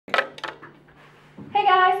Hey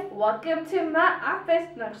guys, welcome to my office.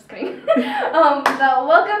 No, just kidding. Welcome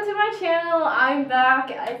to my channel. I'm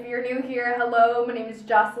back. If you're new here, hello. My name is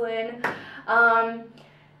Jocelyn.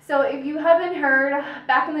 So if you haven't heard,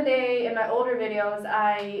 back in the day in my older videos,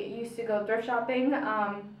 I used to go thrift shopping.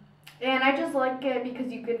 And I just like it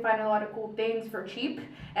because you can find a lot of cool things for cheap.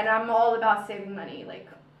 And I'm all about saving money. Like,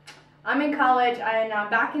 I'm in college and I'm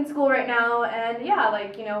back in school right now. And yeah,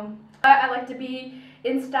 like, you know, I like to be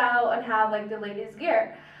in style and have like the latest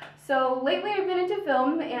gear. So lately I've been into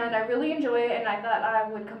film and I really enjoy it, and I thought I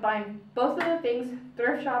would combine both of the things,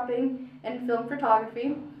 thrift shopping and film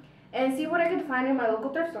photography, and see what I could find in my local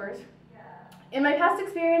thrift stores. In my past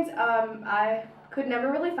experience, I could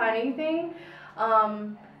never really find anything.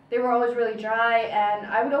 They were always really dry, and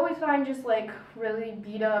I would always find just like really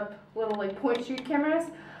beat up little like point shoot cameras.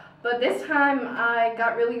 But this time I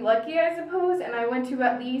got really lucky, I suppose, and I went to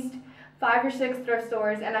at least 5 or 6 thrift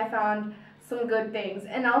stores and I found some good things.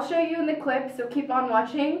 And I'll show you in the clip, so keep on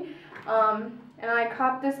watching. And I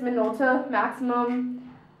copped this Minolta Maxxum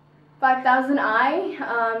 5000i.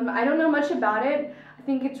 I don't know much about it. I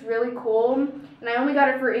think it's really cool. And I only got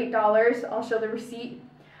it for $8. I'll show the receipt.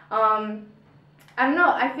 I don't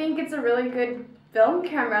know, I think it's a really good film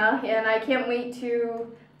camera and I can't wait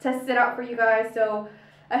to test it out for you guys. So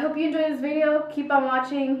I hope you enjoyed this video. Keep on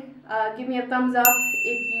watching. Give me a thumbs up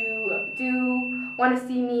if you do want to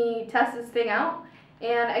see me test this thing out.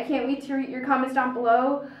 And I can't wait to read your comments down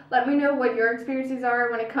below. Let me know what your experiences are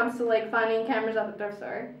when it comes to like finding cameras at the thrift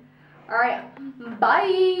store. Alright,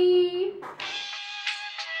 bye!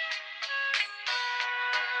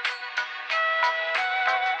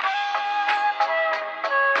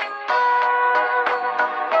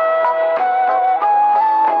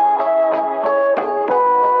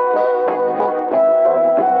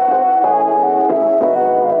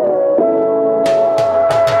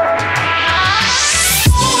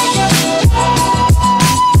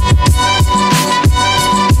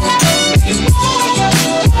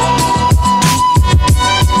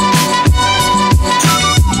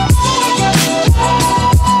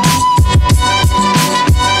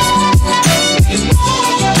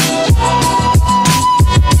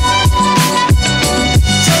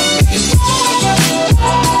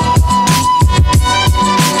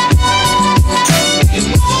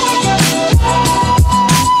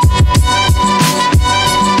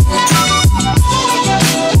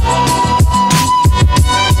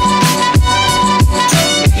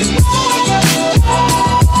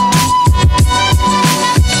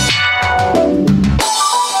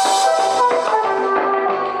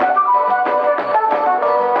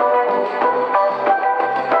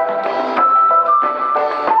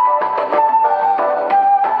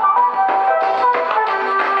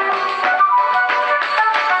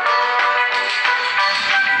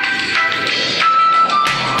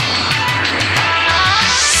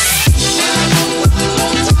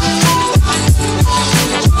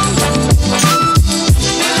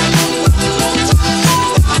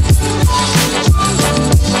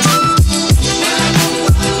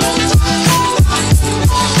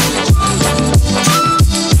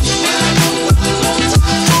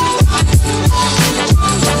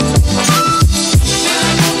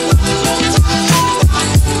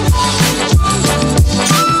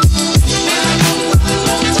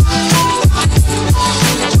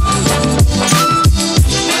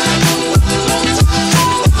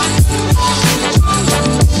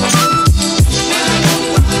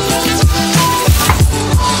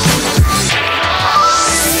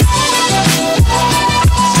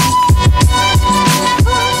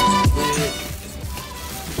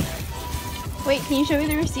 Wait, can you show me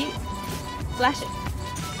the receipt? Flash it.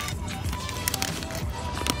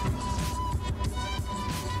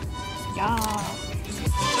 Yeah.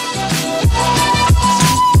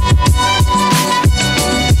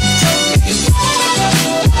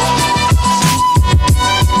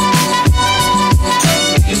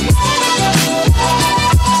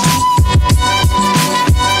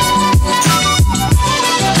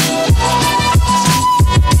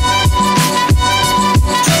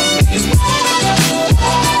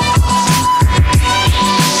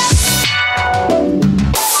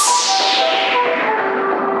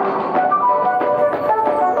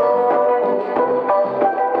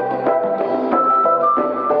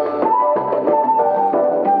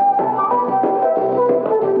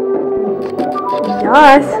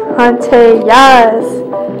 Yes, Hunter, yes.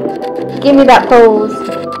 Give me that pose.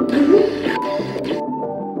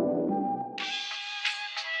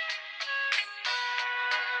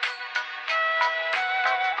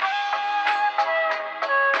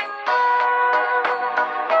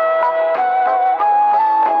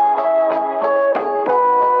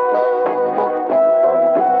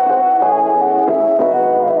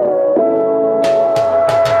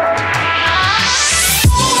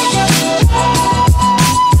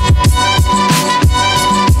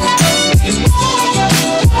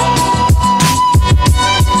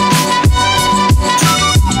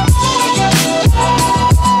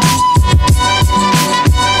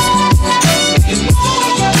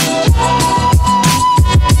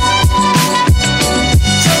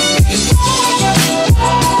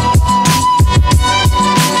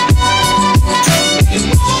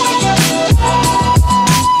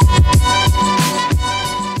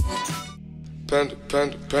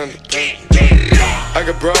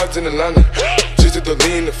 Just at the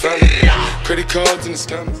lean, the family. Credit cards and the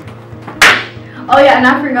scammers. Oh yeah, and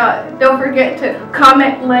I forgot. Don't forget to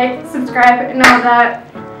comment, like, subscribe, and all that.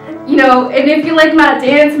 You know, and if you like my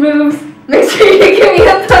dance moves, make sure you give me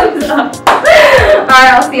a thumbs up.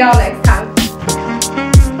 Alright, I'll see y'all next time.